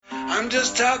I'm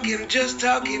just talking, just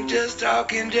talking, just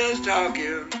talking, just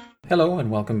talking. Hello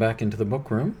and welcome back into the book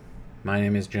room. My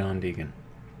name is John Deegan.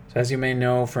 So as you may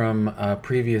know from a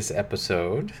previous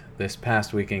episode, this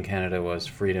past week in Canada was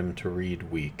Freedom to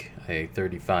Read Week, a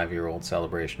 35-year-old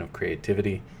celebration of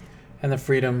creativity and the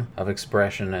freedom of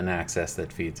expression and access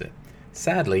that feeds it.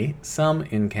 Sadly, some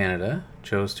in Canada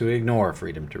chose to ignore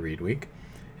Freedom to Read Week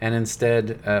and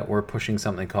instead were pushing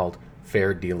something called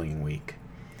Fair Dealing Week.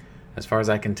 As far as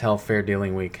I can tell, Fair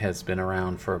Dealing Week has been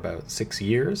around for about 6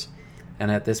 years,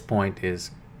 and at this point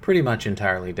is pretty much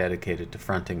entirely dedicated to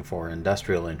fronting for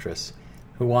industrial interests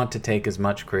who want to take as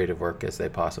much creative work as they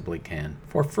possibly can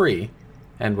for free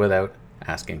and without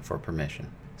asking for permission.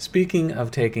 Speaking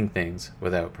of taking things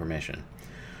without permission,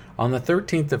 on the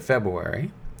 13th of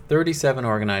February, 37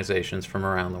 organizations from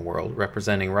around the world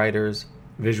representing writers,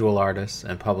 visual artists,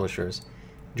 and publishers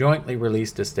jointly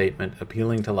released a statement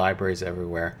appealing to libraries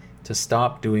everywhere to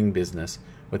stop doing business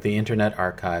with the Internet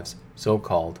Archive's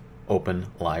so-called Open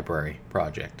Library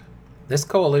Project. This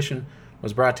coalition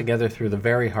was brought together through the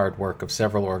very hard work of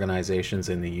several organizations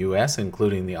in the U.S.,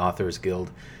 including the Authors Guild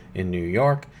in New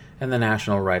York and the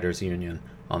National Writers Union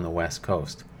on the West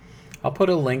Coast. I'll put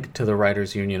a link to the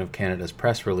Writers Union of Canada's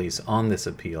press release on this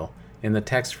appeal in the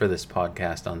text for this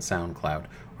podcast on SoundCloud,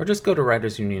 or just go to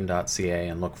writersunion.ca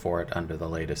and look for it under the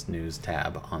latest news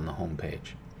tab on the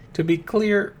homepage. To be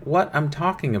clear, what I'm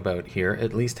talking about here,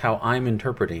 at least how I'm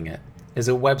interpreting it, is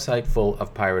a website full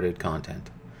of pirated content.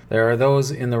 There are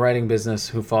those in the writing business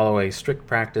who follow a strict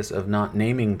practice of not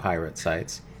naming pirate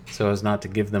sites so as not to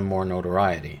give them more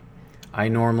notoriety. I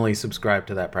normally subscribe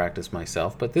to that practice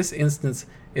myself, but this instance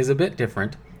is a bit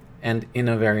different and in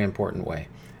a very important way.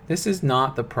 This is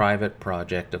not the private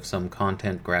project of some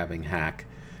content-grabbing hack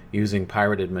using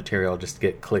pirated material just to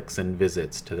get clicks and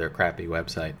visits to their crappy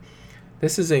website.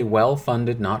 This is a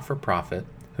well-funded not-for-profit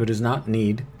who does not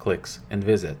need clicks and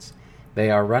visits.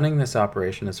 They are running this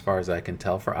operation, as far as I can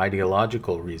tell, for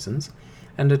ideological reasons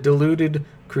and a deluded,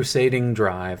 crusading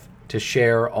drive to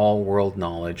share all world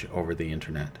knowledge over the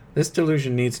internet. This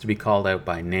delusion needs to be called out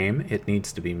by name. It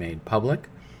needs to be made public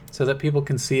so that people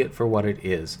can see it for what it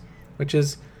is, which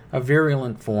is a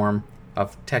virulent form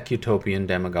of tech-utopian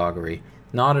demagoguery,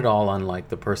 not at all unlike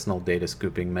the personal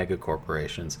data-scooping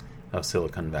megacorporations of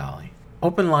Silicon Valley.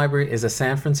 Open Library is a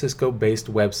San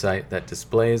Francisco-based website that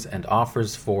displays and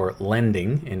offers for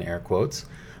lending, in air quotes,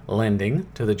 lending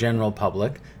to the general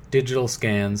public digital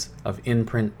scans of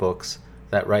in-print books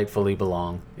that rightfully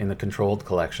belong in the controlled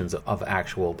collections of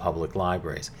actual public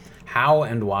libraries. How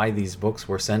and why these books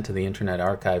were sent to the Internet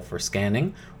Archive for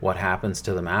scanning, what happens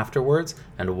to them afterwards,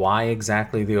 and why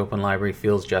exactly the Open Library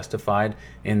feels justified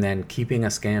in then keeping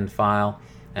a scanned file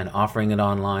and offering it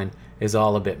online is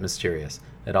all a bit mysterious.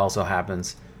 It also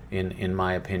happens, in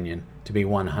my opinion, to be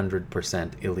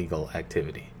 100% illegal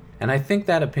activity. And I think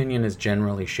that opinion is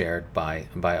generally shared by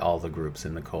all the groups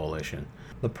in the coalition.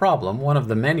 The problem, one of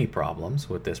the many problems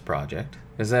with this project,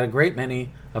 is that a great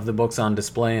many of the books on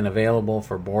display and available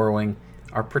for borrowing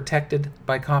are protected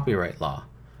by copyright law.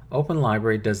 Open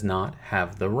Library does not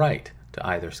have the right to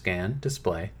either scan,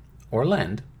 display, or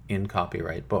lend in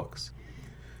copyright books.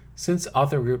 Since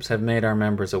author groups have made our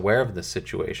members aware of this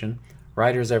situation,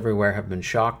 writers everywhere have been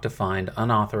shocked to find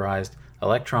unauthorized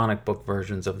electronic book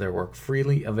versions of their work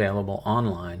freely available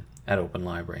online at Open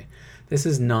Library. This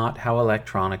is not how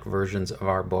electronic versions of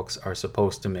our books are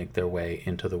supposed to make their way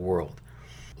into the world.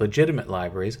 Legitimate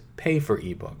libraries pay for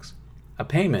ebooks, a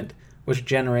payment which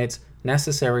generates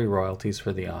necessary royalties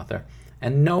for the author,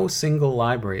 and no single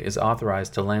library is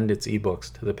authorized to lend its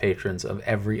ebooks to the patrons of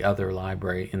every other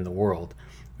library in the world,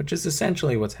 which is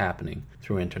essentially what's happening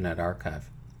through Internet Archive.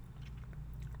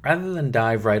 Rather than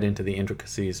dive right into the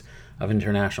intricacies of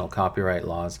international copyright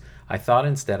laws, I thought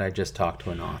instead I'd just talk to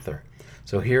an author.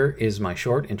 So here is my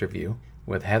short interview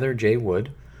with Heather J.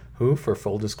 Wood, who, for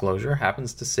full disclosure,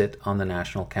 happens to sit on the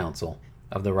National Council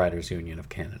of the Writers Union of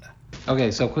Canada. Okay,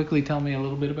 so quickly tell me a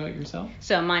little bit about yourself.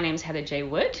 So my name's Heather J.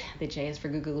 Wood. The J is for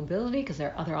Googleability because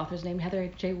there are other authors named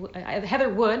Heather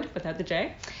Wood without the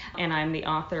J. And I'm the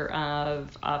author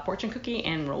of Fortune Cookie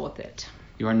and Roll With It.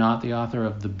 You are not the author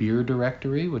of The Beer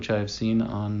Directory, which I've seen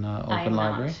on Open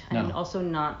Library? No. I'm also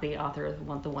not the author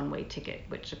of The One-Way Ticket,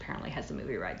 which apparently has the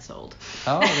movie rights sold.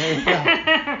 Oh, there you go.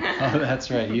 Oh, that's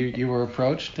right. You were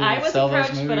approached to sell those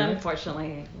movie rights? But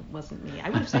unfortunately it wasn't me. I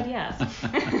would have said yes.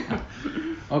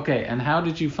 Okay, and how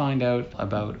did you find out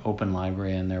about Open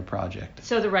Library and their project?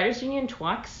 So the Writers Union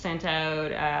TWUC sent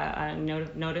out a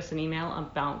notice, an email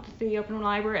about the Open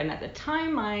Library, and at the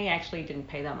time I actually didn't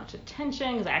pay that much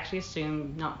attention because I actually assumed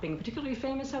not being a particularly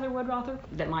famous Heather Wood author,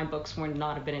 that my books would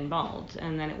not have been involved.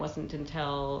 And then it wasn't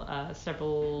until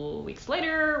several weeks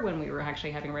later, when we were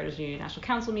actually having a Writers Union National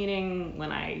Council meeting,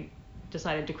 when I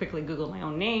decided to quickly Google my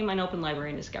own name on Open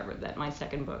Library and discovered that my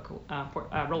second book,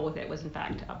 Roll With It, was in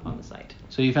fact up on the site.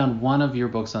 So you found one of your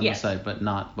books on Yes. the site, but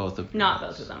not both of them? Not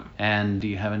both of them. And do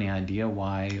you have any idea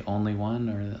why only one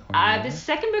or the The other?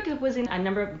 second book was in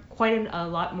quite a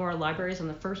lot more libraries than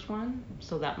the first one,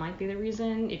 so that might be the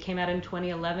reason. It came out in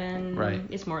 2011. Right.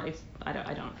 I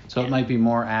don't. So yeah. it might be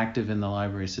more active in the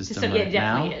library system So, yeah, right it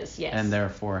now, definitely is, yes. and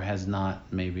therefore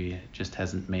just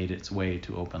hasn't made its way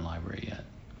to Open Library yet.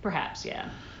 Perhaps, yeah.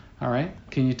 All right.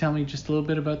 Can you tell me just a little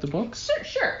bit about the books?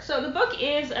 Sure. So the book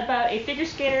is about a figure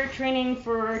skater training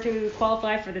to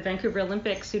qualify for the Vancouver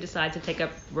Olympics who decides to take up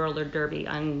roller derby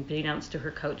unbeknownst to her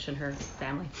coach and her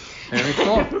family. Very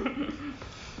cool.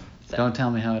 So, Don't tell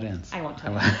me how it ends. I won't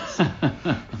tell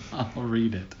you. I'll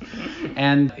read it.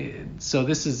 And so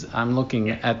I'm looking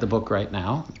at the book right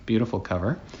now. Beautiful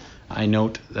cover. I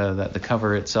note that the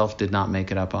cover itself did not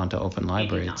make it up onto Open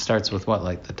Library. It starts with what,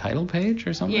 like the title page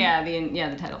or something? Yeah,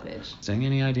 the title page. Is there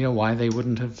any idea why they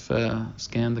wouldn't have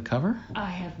scanned the cover? I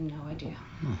have no idea.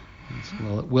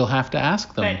 Well, we'll have to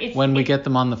ask them But when we get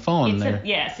them on the phone.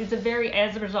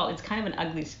 As a result, it's kind of an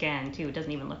ugly scan too. It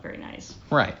doesn't even look very nice.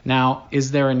 Right. Now,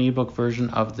 is there an ebook version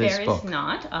of this book? There is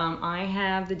not. I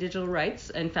have the digital rights.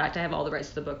 In fact, I have all the rights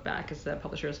to the book back because the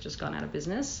publisher has just gone out of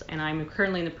business. And I'm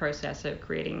currently in the process of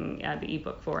creating the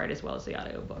ebook for it as well as the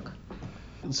audio book.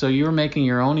 So you're making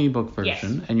your own ebook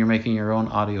version, Yes. and you're making your own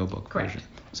audiobook Correct. version.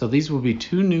 So these will be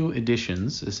 2 new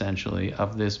editions, essentially,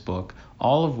 of this book,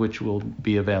 all of which will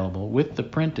be available with the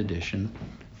print edition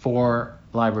for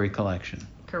library collection.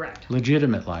 Correct.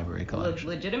 Legitimate library collection.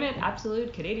 Legitimate,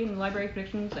 absolute Canadian library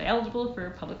collections eligible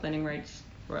for public lending rights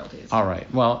royalties. All right.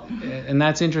 Well, and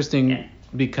that's interesting Yeah.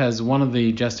 because one of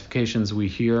the justifications we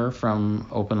hear from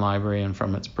Open Library and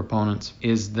from its proponents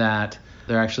is that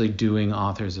they're actually doing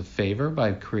authors a favor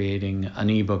by creating an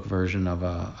ebook version of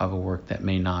a work that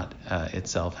may not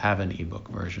itself have an ebook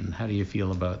version. How do you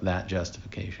feel about that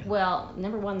justification? Well,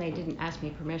 number one, they didn't ask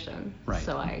me permission, Right.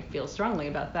 so I feel strongly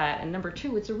about that. And number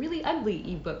two, it's a really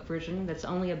ugly ebook version that's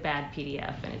only a bad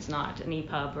PDF, and it's not an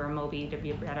EPUB or a Mobi to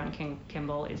be read on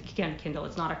Kindle.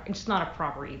 It's not a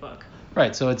proper ebook.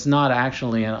 Right. So it's not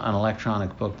actually an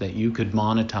electronic book that you could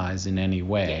monetize in any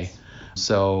way. Yes.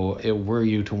 So were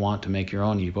you to want to make your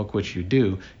own ebook, which you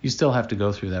do, you still have to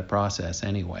go through that process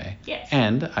anyway. Yes.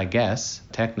 And I guess,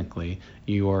 technically,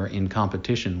 you're in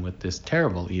competition with this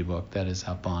terrible ebook that is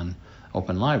up on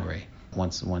Open Library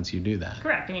once you do that.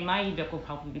 Correct. I mean, my ebook will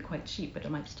probably be quite cheap, but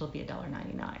it might still be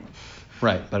 $1.99.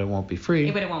 Right, but it won't be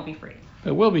free. But it won't be free.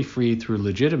 It will be free through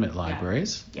legitimate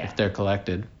libraries Yeah. if they're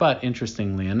collected. But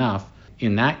interestingly enough,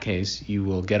 in that case, you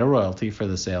will get a royalty for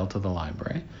the sale to the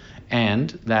library, and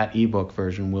that ebook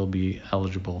version will be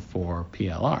eligible for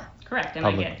PLR. Correct. And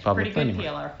Public- I get public pretty good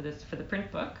lending PLR for the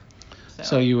print book.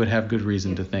 So you would have good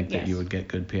reason to think that Yes. you would get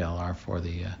good PLR for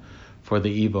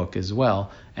the ebook as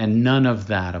well, and none of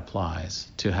that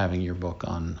applies to having your book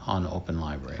on Open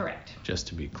Library. Correct. Just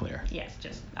to be clear. Yes,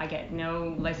 I get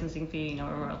no licensing fee, no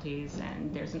royalties,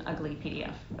 and there's an ugly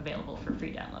PDF available for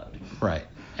free download. Right.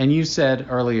 And you said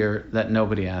earlier that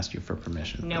nobody asked you for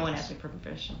permission. No for one this. asked me for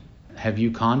permission. Have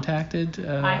you contacted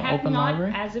I have Open not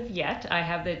Library? as of yet. I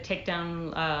have the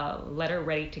takedown letter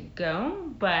ready to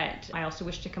go, but I also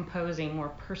wish to compose a more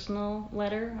personal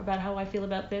letter about how I feel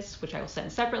about this, which I will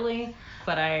send separately.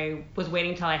 But I was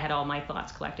waiting till I had all my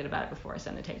thoughts collected about it before I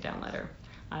send the takedown letter.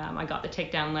 I got the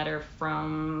takedown letter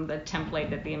from the template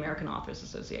that the American Authors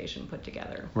Association put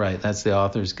together. Right, that's the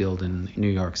Authors Guild in New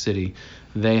York City.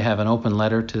 They have an open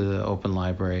letter to the Open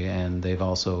Library, and they've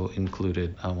also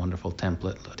included a wonderful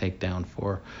template takedown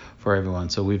for everyone.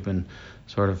 So we've been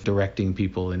sort of directing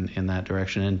people in that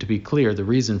direction. And to be clear, the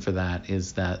reason for that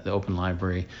is that the Open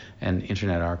Library and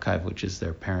Internet Archive, which is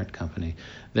their parent company,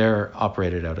 they're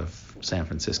operated out of San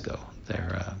Francisco.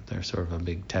 They're sort of a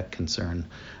big tech concern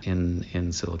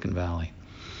in Silicon Valley.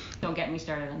 Don't get me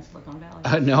started on Silicon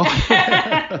Valley. No.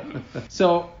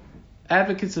 So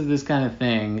advocates of this kind of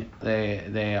thing,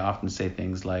 they often say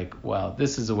things like, well,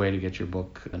 this is a way to get your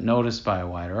book noticed by a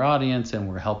wider audience, and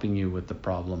we're helping you with the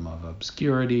problem of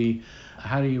obscurity.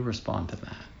 How do you respond to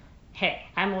that? Hey,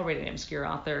 I'm already an obscure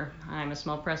author. I'm a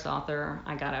small press author.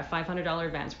 I got a $500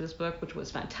 advance for this book, which was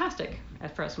fantastic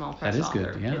for a small press That is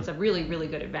author. good, yeah. It's a really, really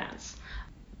good advance.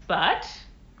 But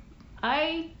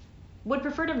I would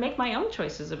prefer to make my own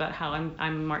choices about how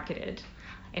I'm marketed.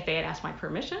 If they had asked my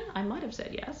permission, I might have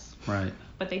said yes. Right.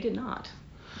 But they did not.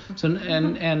 So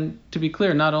and to be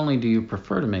clear, not only do you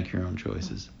prefer to make your own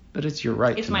choices, But it's your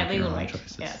right It's to my make your legal own right.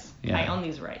 choices. Yes, Yeah. I own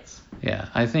these rights. Yeah,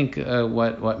 I think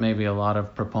what maybe a lot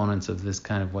of proponents of this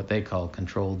kind of what they call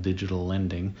controlled digital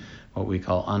lending, what we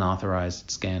call unauthorized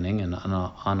scanning and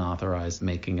unauthorized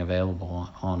making available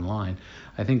online,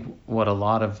 I think what a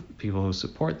lot of people who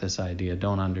support this idea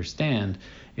don't understand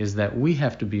is that we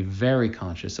have to be very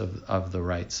conscious of the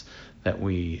rights that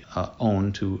we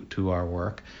own to our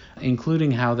work, including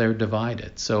how they're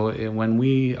divided. So when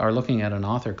we are looking at an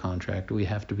author contract, we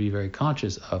have to be very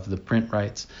conscious of the print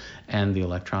rights and the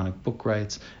electronic book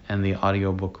rights and the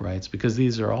audiobook rights, because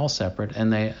these are all separate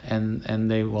and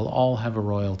they will all have a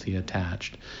royalty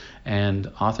attached.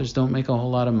 And authors don't make a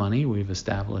whole lot of money. We've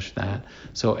established that.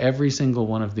 So every single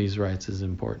one of these rights is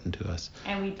important to us.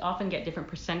 And we often get different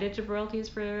percentage of royalties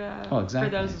for exactly. for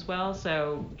those as well.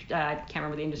 So I can't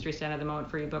remember the industry standard at the moment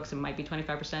for ebooks. It might be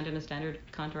 25% in a standard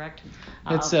contract.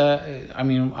 It's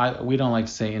we don't like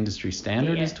to say industry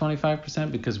standard is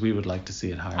 25% because we would like to see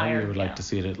it higher. We would like to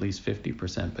see it at least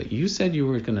 50%. But you said you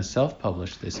were going to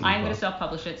self-publish this ebook. I'm going to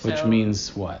self-publish it. Which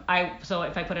means what? So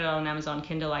if I put it on Amazon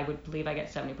Kindle, I would believe I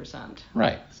get 70%.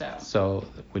 Right. So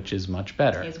which is much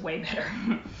better. It's way better.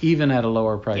 Even at a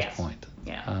lower price Yes. point.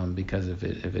 Yeah. Because if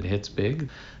it hits big,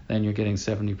 then you're getting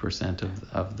 70%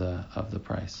 of the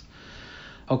price.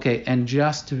 Okay, and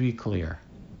just to be clear,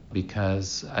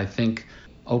 because I think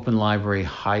Open Library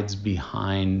hides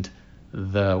behind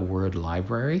the word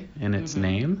library in its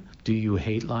name. Do you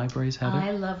hate libraries, Heather?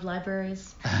 I love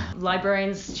libraries.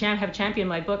 Librarians have championed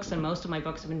my books, and most of my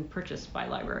books have been purchased by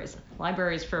libraries.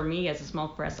 Libraries, for me as a small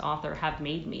press author, have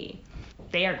made me.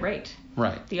 They are great.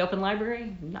 Right. The Open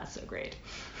Library, not so great.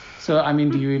 So,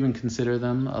 do you even consider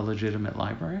them a legitimate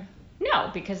library?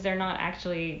 No, because they're not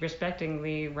actually respecting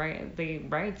the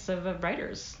rights of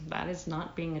writers. That is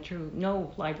not being a true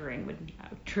librarian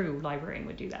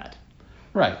would do that.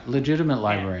 Right, legitimate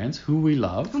librarians who we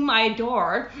love, whom I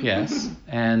adore. Yes,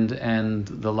 and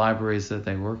the libraries that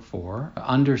they work for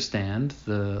understand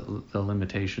the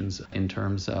limitations in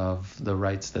terms of the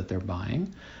rights that they're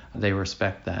buying. They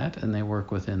respect that and they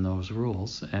work within those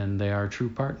rules, and they are true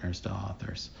partners to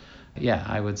authors. Yeah,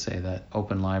 I would say that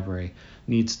Open Library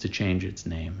needs to change its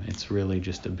name. It's really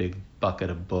just a big bucket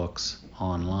of books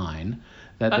online.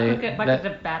 Bucket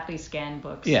of badly scanned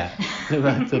books. Yeah,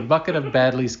 the bucket of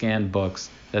badly scanned books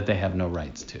that they have no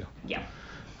rights to. Yeah.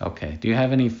 Okay, do you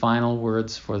have any final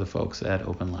words for the folks at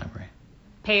Open Library?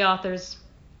 Pay authors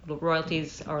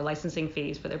royalties or licensing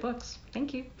fees for their books.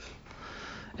 Thank you.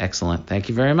 Excellent, thank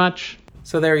you very much.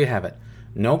 So there you have it.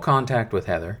 No contact with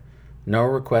Heather, no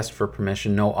request for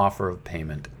permission, no offer of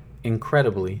payment.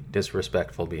 Incredibly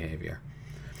disrespectful behavior.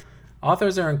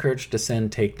 Authors are encouraged to send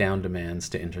takedown demands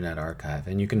to Internet Archive,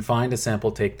 and you can find a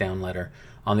sample takedown letter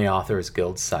on the Authors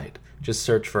Guild site. Just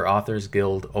search for Authors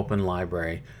Guild Open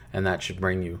Library, and that should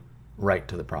bring you right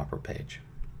to the proper page.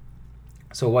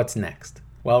 So what's next?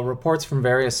 Well, reports from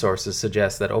various sources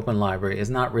suggest that Open Library is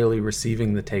not really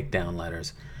receiving the takedown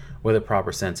letters with a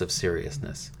proper sense of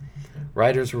seriousness.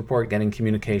 Writers report getting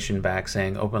communication back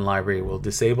saying Open Library will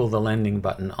disable the lending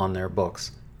button on their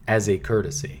books as a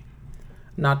courtesy.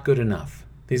 Not good enough.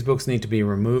 These books need to be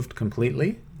removed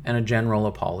completely and a general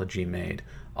apology made.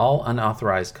 All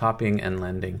unauthorized copying and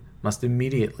lending must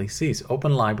immediately cease.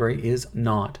 Open Library is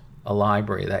not a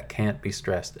library. That can't be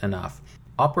stressed enough.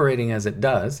 Operating as it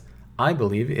does, I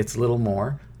believe it's little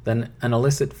more than an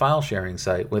illicit file sharing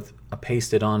site with a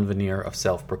pasted-on veneer of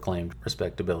self-proclaimed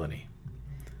respectability.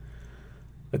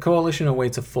 The Coalition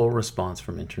awaits a full response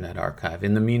from Internet Archive.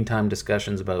 In the meantime,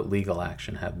 discussions about legal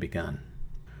action have begun.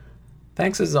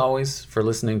 Thanks as always for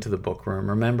listening to The Book Room.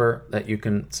 Remember that you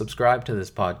can subscribe to this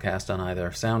podcast on either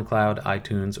SoundCloud,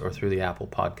 iTunes, or through the Apple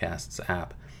Podcasts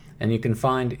app. And you can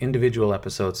find individual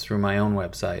episodes through my own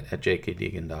website at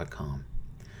jkdeegan.com.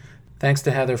 Thanks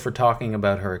to Heather for talking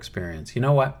about her experience. You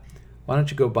know what? Why don't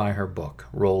you go buy her book,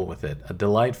 Roll With It, a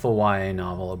delightful YA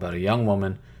novel about a young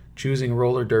woman choosing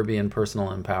roller derby and personal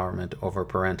empowerment over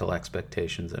parental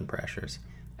expectations and pressures.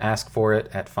 Ask for it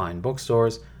at fine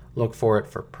bookstores, look for it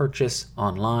for purchase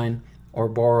online, or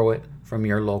borrow it from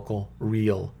your local,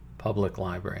 real public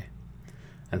library.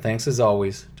 And thanks as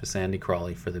always to Sandy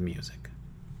Crawley for the music.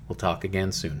 We'll talk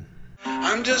again soon.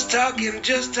 I'm just talking,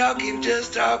 just talking,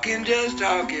 just talking, just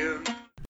talking.